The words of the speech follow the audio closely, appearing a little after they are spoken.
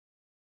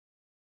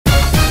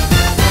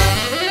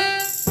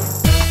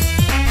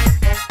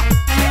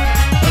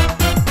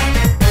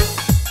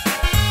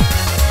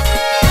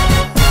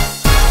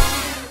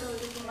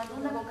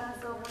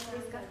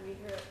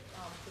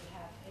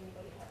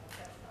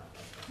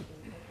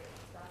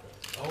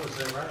Oh, is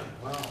that right?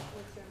 Wow.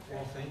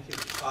 Well, thank you.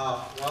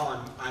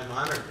 Well, I'm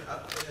honored.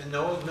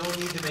 No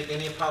need to make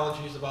any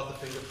apologies about the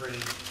fingerprinting.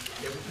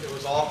 It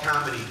was all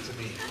comedy to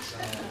me. So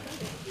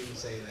you can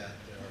say that.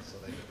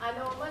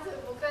 まず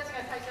僕たち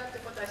が最初って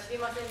ことは知り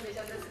ませんでし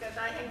たですか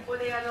ら大変ここ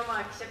で記者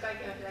会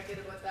見を開け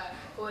ることは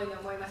光栄に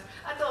思います。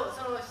あと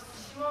その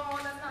指紋を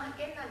出すの発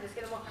見なんです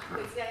けども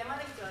別に謝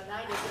る必要は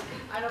ないです。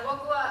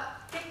僕は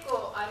結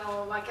構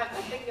客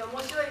観的に面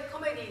白い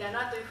コメディだ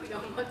なというふうに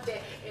思って、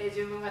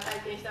自分が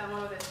体験した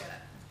ものですから。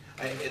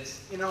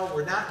It's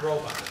we're not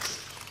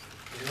robots.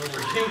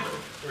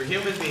 We're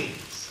human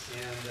beings,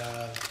 and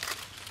I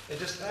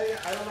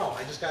don't know.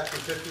 I just got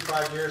through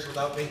 55 years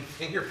without being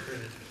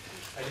fingerprinted.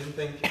 I didn't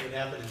think it would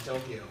happen in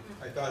Tokyo.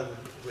 I thought it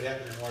would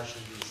happen in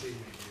Washington D.C.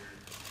 maybe or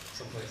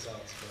someplace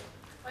else.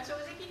 正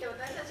直言って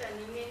私たちは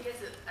人間で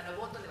す。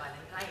ボットでは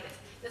ないです。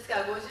です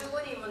から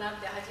55人もなっ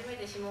て初め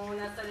て指紋を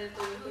なされる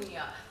というふうに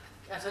は、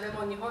それ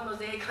も日本の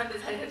税関で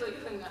されるとい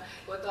うふうな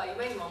ことは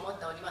夢にも思っ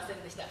ておりませ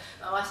んでした。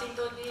ワシン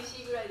トン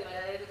D.C. ぐらいでは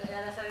や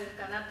らされる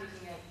かなというふ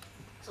うに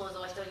想像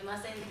しており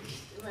ました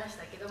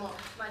けども、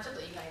ちょっ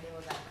と意外でご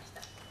ざいまし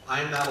た。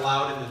I'm not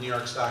allowed in the New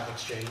York Stock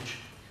Exchange.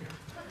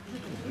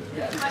 正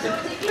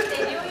直言っ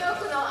てニューヨー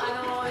クの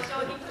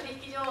商品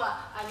取引所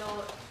は入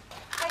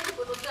る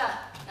ことす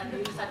ら許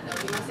されて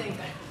おりません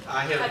か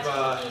ら。立ち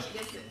入り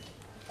禁止です。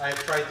I have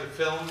tried to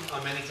film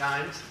many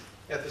times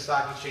at the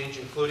stock exchange,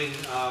 including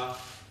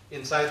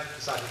inside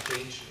the stock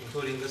exchange,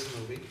 including this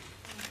movie.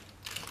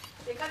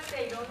 でかつ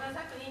ていろんな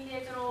作品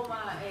で商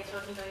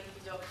品取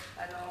引所の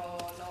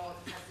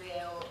撮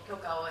影を許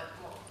可を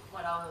も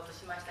らおうと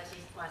しましたし、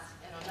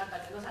中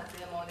での撮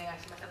影もお願い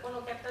しました。こ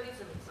のキャピタリ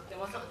ズムとて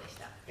もそうでし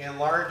た。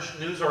And large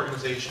news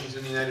organizations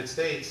in the United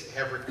States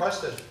have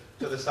requested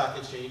to the stock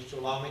exchange to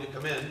allow me to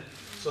come in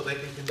so they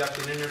can conduct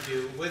an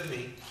interview with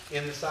me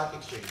in the stock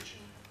exchange.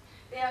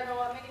 でア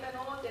メリカ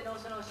の大手の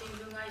新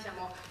聞会社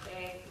も、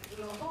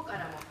の方か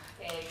らも、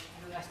自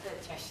分が取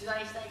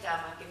材したい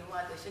からマーケル・ムー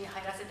アと一緒に入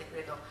らせてく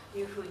れと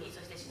いうふうに、そ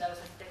して取材を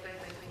させてくれ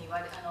というふうに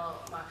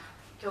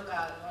許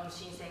可の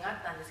申請があ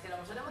ったんですけど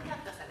も、それも却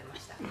下されま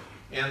した。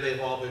And they've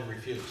all been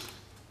refused.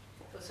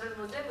 それ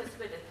も全部す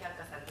べて却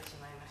下されてし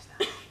まいました。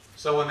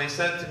So when they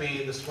said to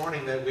me this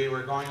morning that we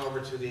were going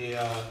over to the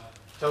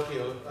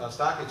Tokyo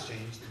Stock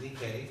Exchange, the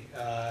Nikkei,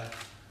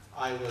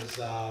 I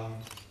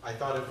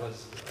thought it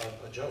was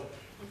a joke.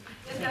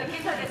 ですから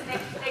今朝ですね、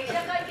記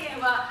者会見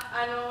は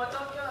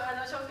東京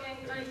証券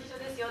取引所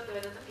ですよと言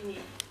われたときに、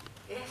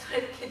それ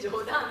って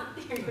冗談っ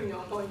ていうふうに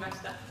思いま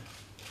した。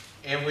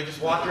And we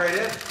just walked right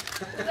in.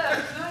 だから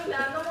普通に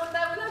何の問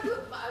題もなく、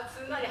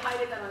すんなり入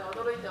れたので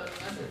驚いており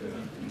ます。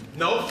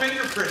No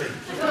fingerprinting.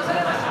 それ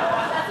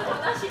は指紋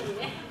もなしに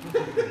ね。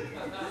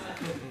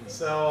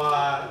So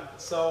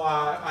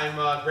I'm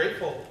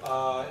grateful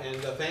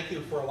and thank you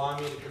for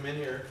allowing me to come in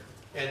here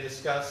and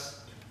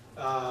discuss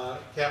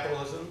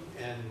capitalism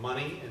and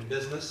money and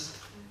business,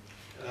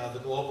 the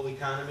global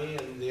economy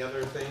and the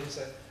other things.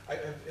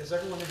 Has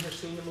everyone in here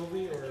seen the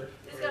movie?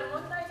 ですから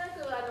問題な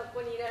く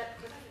ここに来さ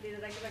せてい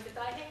ただきまして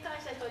大変感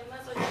謝しておりま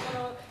す。そしてこ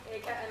の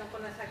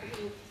作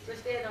品、そ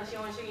して資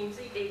本主義に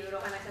ついていろいろ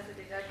お話しさせ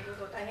ていただくこ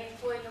とを大変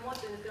光栄に思っ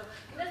ているんですけど、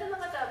皆様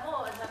方は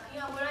もう作品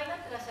はご覧にな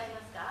っていらっしゃい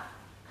ますか？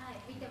はい、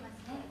見てま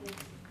すね。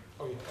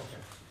Oh, yeah, okay.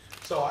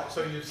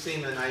 So you've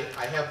seen, and I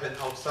have been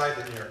outside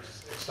the New York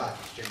Stock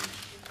Exchange.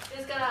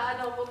 ですから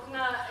僕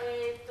が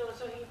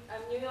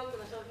ニューヨーク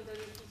の商品取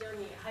引所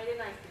に入れ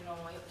ないっていうの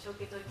も証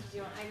券取引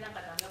所に入れなか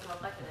ったのよく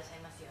分かっていらっしゃい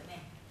ますよね。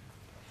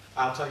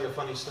I'll tell you a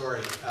funny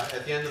story.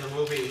 At the end of the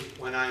movie,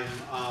 when I'm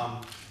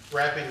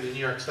wrapping the New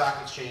York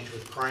Stock Exchange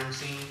with crime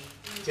scene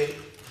tape,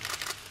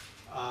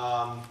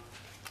 I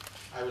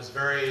was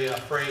very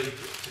afraid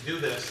to do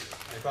this.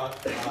 I thought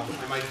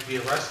I might be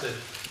arrested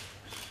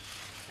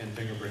and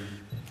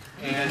fingerprinted.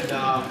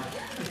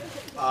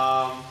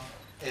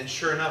 And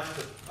sure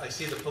enough, I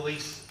see the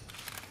police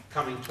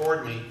coming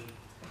toward me,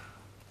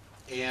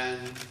 and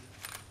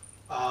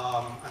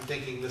I'm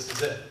thinking, this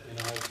is it.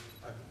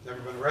 I've never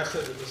been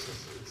arrested, but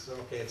it's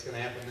okay, it's going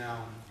to happen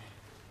now.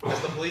 As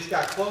the police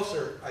got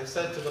closer, I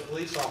said to the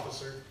police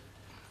officer,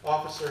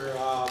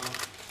 I'll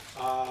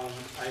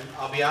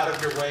be out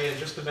of your way in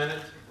just a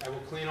minute. I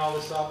will clean all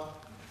this up.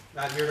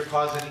 Not here to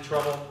cause any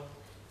trouble.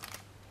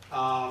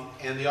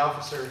 And the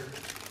officer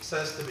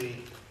says to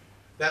me,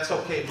 that's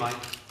okay, Mike.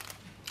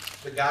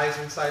 The guys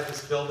inside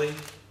this building,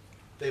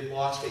 they've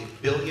lost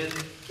 $1 billion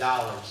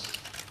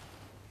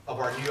of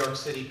our New York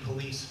City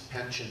police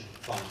pension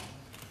fund.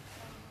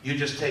 You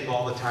just take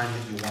all the time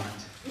that you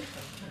want.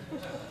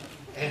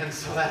 And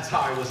so that's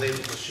how I was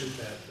able to shoot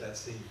that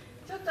scene.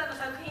 ちょっと作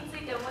品につ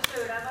いて面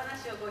白い裏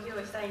話をご披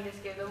露したいんです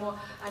けれども、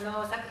作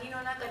品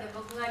の中で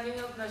僕がニュ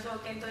ーヨークの証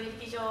券取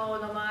引所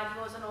の周り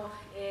を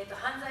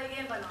犯罪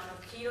現場の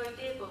黄色い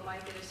テープを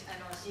巻いてるシー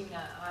ン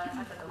があっ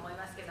たと思い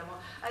ますけれども、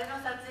あれの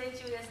撮影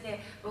中です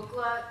ね、僕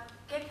は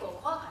結構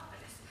怖かっ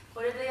たです。こ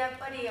れでやっ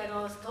ぱりと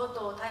う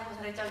とう逮捕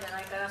されちゃうんじゃ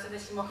ないかな、それ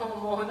で指紋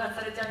も剥奪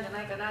されちゃうんじゃ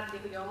ないかなってい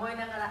うふうに思い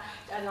ながら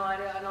シ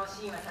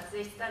ーンは撮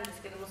影してたんで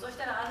すけども、そうし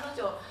たら案の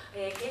定、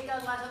警官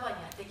がそば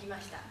にやってきま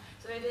した。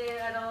それで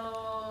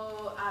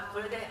こ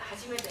れで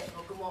初めて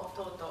僕も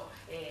とうと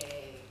う、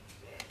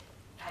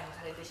逮捕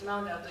されてしま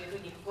うんだろうというふ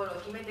うに心を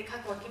決めて、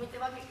覚悟を決めて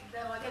たわ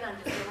けな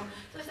んですけども、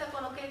そしたら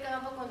この警官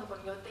が僕のとこ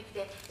ろに寄ってき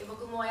て、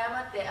僕も謝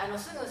って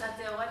すぐ撮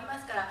影終わりま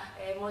すから、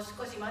もう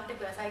少し待って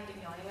くださいとい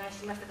うふうにお願い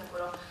しましたとこ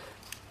ろ、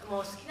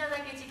もう好きなだ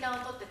け時間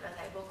を取ってくだ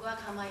さい、僕は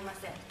構いま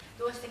せん。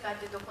どうしてか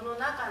というと、この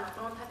建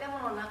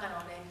物の中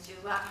の連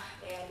中は、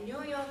ニ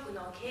ューヨーク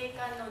の警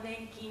官の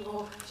年金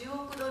を10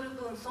億ドル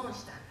分損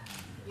したんだ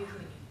というふ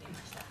うに言ってい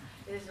ました。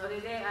それ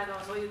で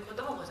そういうこ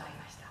ともござい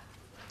ました。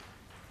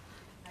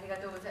ありが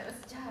とうございま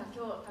す。じゃあ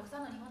今日たくさ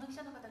んの日本の記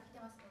者の方来て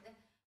ますので。